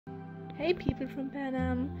Hey people from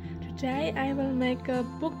Palen. Today I will make a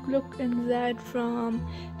book look inside from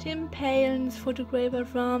Tim Palen's photographer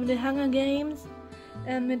from the Hunger Games.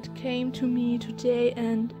 It came to me today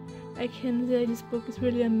and I can say this book is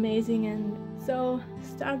really amazing, and so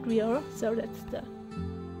start real. So that's the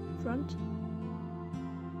front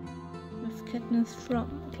with Katniss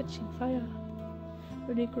from Catching Fire.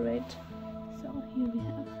 Really great. So here we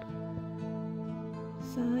have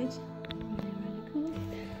side. Really cool.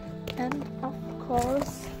 And of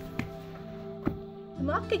course the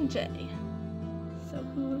Mockingjay. So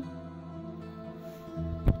cool.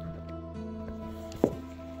 So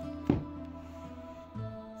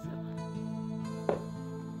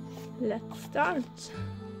let's start.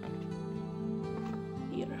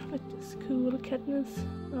 Here with this cool Katniss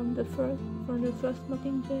from the first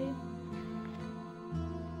Mockingjay.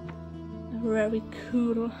 A very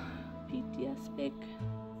cool BTS pic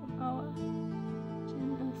from our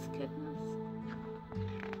Katniss.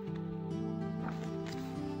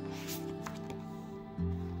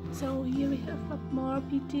 So here we have more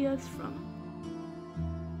BTS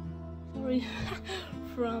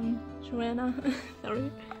from Joanna,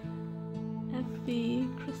 sorry, Effie,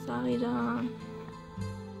 Cressida,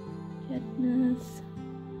 Katniss,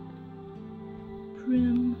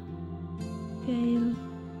 Prim, Gale,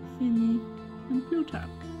 Finnick, and Plutarch.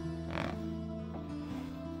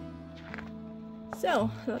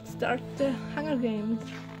 So, let's start the Hunger Games.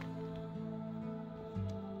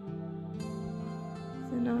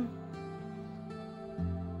 So now,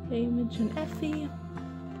 Image and Effie,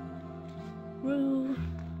 Rue,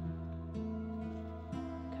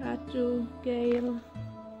 Kato, Gale,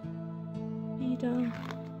 Peter,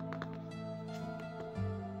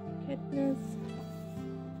 Katniss,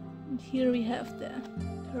 and here we have the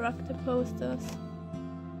character posters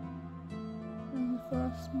from the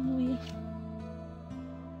first movie.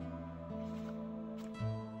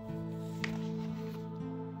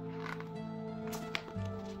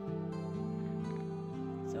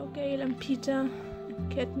 Gale and Peter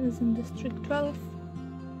and Katniss in District 12,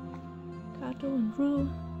 Kato and Rue,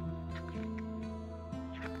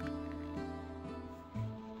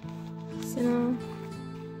 Cinna.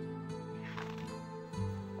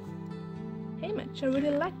 Hey Mitch, I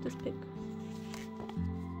really like this pic.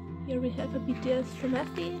 Here we have a BTS from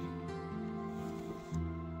Effie.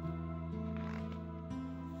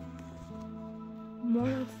 More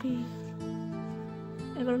Effie,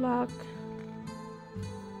 Everlark,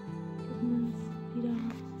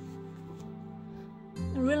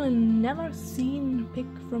 I really never seen a pic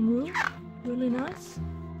from Rue. Really nice.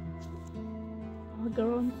 A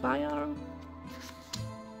girl on fire.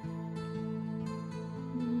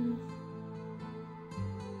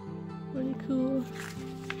 Really cool.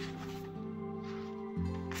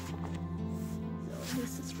 So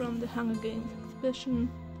this is from the Hunger Games exhibition.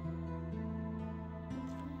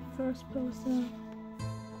 First poster.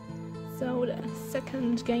 So the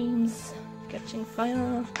second games, Catching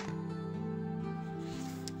Fire.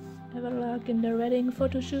 Everlark in the wedding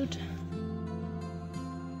photo shoot.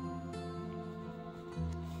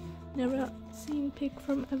 Never seen pic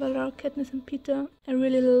from Everlark, Katniss and Peter. I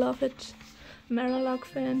really love it. I'm a Everlark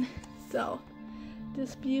fan. So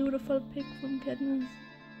this beautiful pic from Katniss.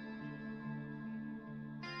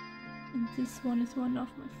 And this one is one of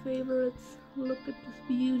my favorites. Look at this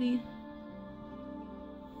beauty.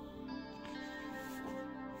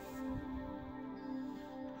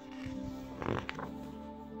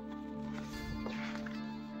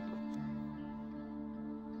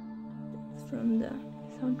 From the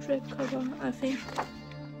soundtrack cover, I think.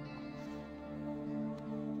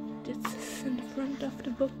 This is in the front of the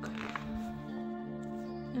book.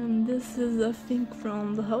 And this is, I think,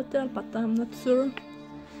 from the hotel, but I'm not sure.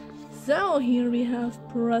 So here we have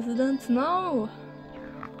President Snow.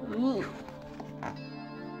 Ooh.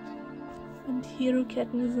 And here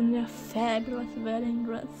Katniss in their fabulous wedding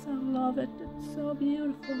dress. I love it, it's so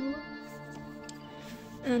beautiful.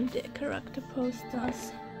 And the character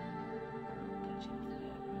posters.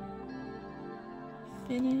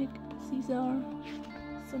 Finnick, Caesar,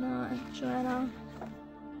 Cinna and Joanna.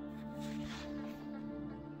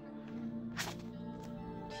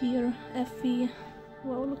 Here, Effie.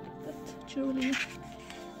 Wow, look at that, Julie.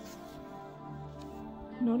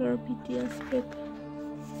 Another BTS pic.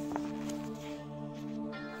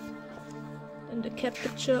 And the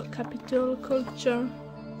Capitol culture.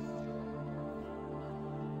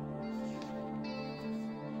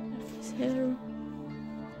 Effie's hair.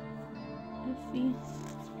 Effie.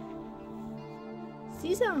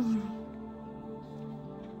 Caesar.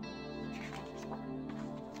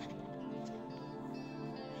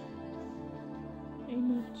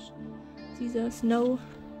 Image. These are Snow,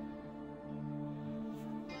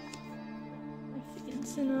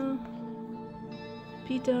 Sinner,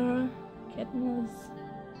 Peter, Katniss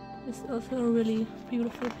is also a really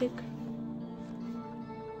beautiful pic.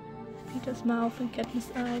 Peter's mouth and Katniss'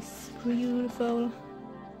 eyes, beautiful.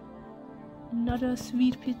 Another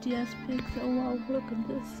sweet PTS pic. Oh wow, look at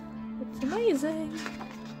this. It's amazing.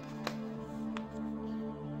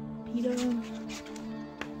 Peter,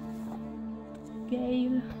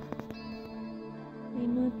 Gale,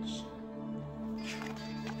 image.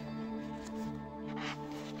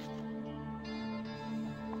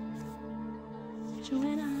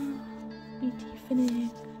 Joanna, BT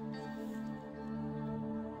Finnick.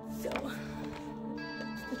 So,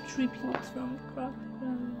 that's the tributes from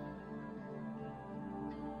Crocodile.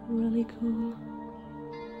 Really cool.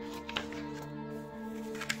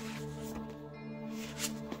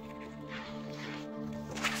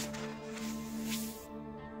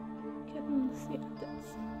 Katniss, yeah,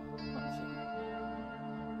 that's awesome.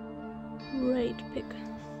 Great pick.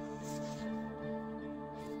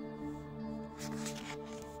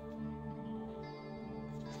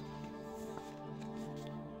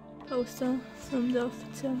 Poster from the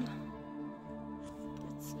official.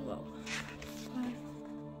 That's wow.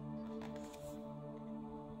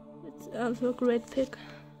 It's also a great pick.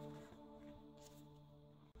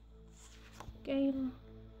 Gale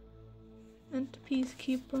and the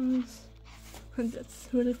Peacekeepers. And that's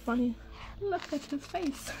really funny. Look at his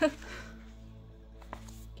face.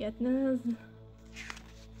 Katniss.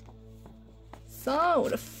 So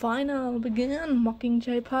the final begin.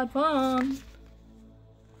 Mockingjay Part 1.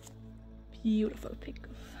 Beautiful pic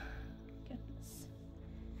of Katniss.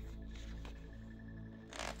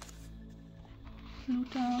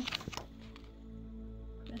 Plutarch,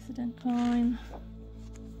 President Coin,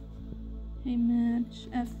 Image,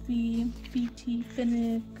 FV, BT,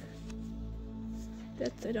 Finnick.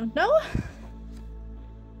 That I don't know.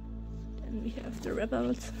 Then we have the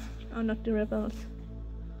rebels. Oh, not the rebels.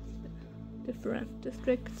 The different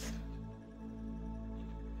districts.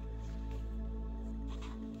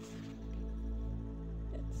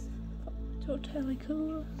 Totally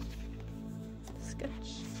cool.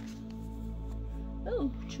 Sketch.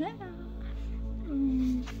 Oh, Jenna.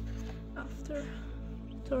 After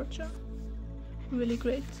torture. Really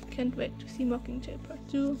great. Can't wait to see Mockingjay Part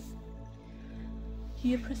 2.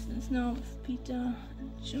 Here, President Snow with Peter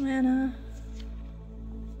and Joanna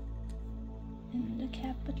in the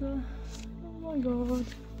capital. Oh my god.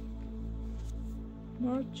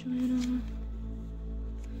 More Joanna.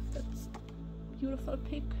 That's a beautiful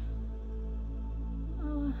pic.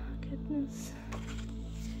 Oh, Katniss.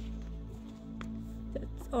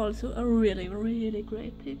 That's also a really, really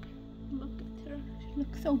great pic. Look at her. She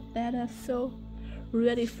looks so badass, so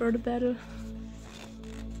ready for the battle.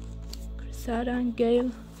 Cressida and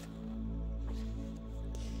Gale.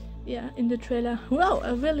 Yeah, in the trailer. Wow,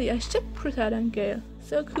 I ship Cressida and Gale.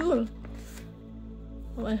 So cool.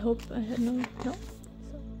 Oh, I hope I had no.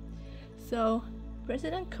 So,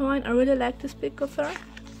 President Coin, I really like this pic of her.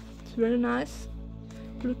 It's really nice.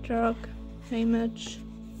 Plutarch, Image,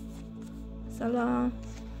 Salah.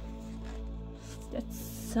 That's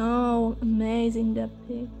so amazing, that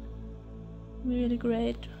pic. Really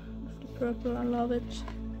great. With the purple, I love it.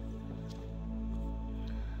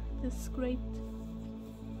 This is great.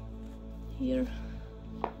 Here,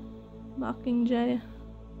 Mockingjay.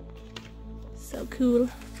 So cool.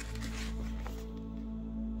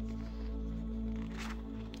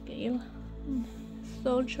 Gale,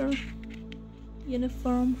 soldier.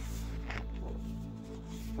 Uniform.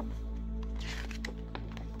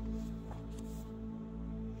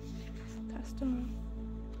 Customer.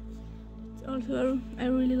 It's also I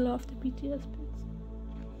really love the BTS pics.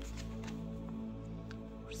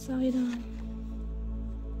 Cressida.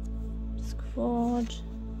 Squad.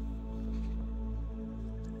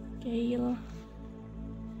 Gale.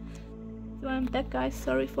 So I'm back, guys.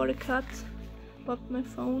 Sorry for the cut. But my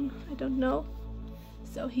phone, I don't know.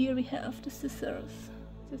 So here we have the sisters,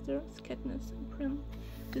 Katniss and Prim.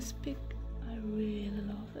 This pic, I really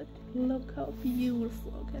love it. Look how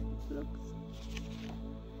beautiful Katniss looks.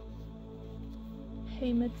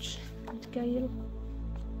 Image and Gale,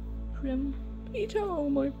 Prim, Peter, oh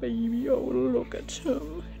my baby, oh look at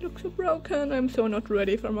him. He looks so broken. I'm so not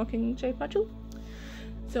ready for Mockingjay Part 2.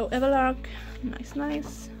 So Everlark,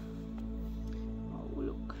 nice. Oh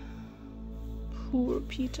look. Poor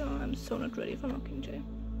Peter, I'm so not ready for Mockingjay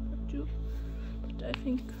Part 2. But I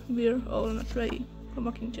think we're all not ready for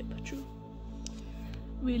Mockingjay Part 2.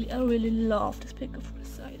 I really love this pic of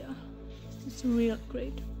Cressida. It's real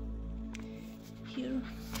great. Here.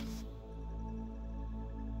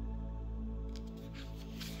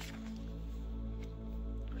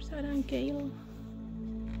 Southern Gale.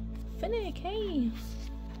 Finnick, hey!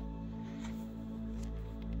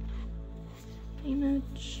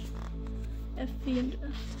 Image. FV and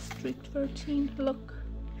District 13. Look.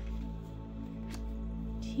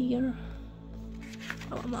 Here.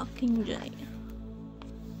 Our Mockingjay.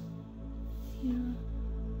 Here.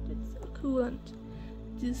 That's so cool, and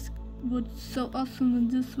this would so awesome,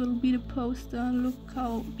 and this will be the poster. Look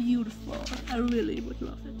how beautiful. I really would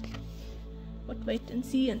love it. But wait and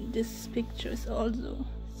see, and this picture is also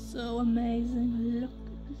so amazing. Look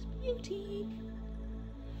at this beauty.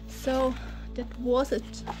 So that was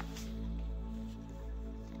it.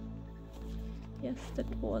 Yes, that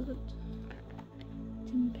was it.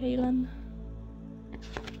 Tim Palen.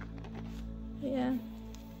 Yeah.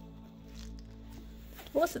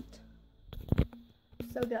 That was it.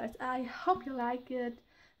 So guys, I hope you like it.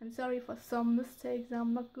 I'm sorry for some mistakes.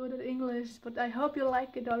 I'm not good at English, but I hope you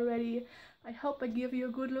like it already. I hope I give you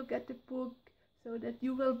a good look at the book so that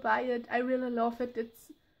you will buy it. I really love it.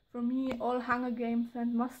 It's, for me, all Hunger Games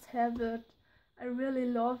fans must have it. I really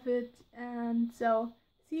love it. And so,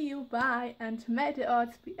 see you, bye, and may the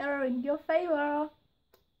odds be ever in your favor.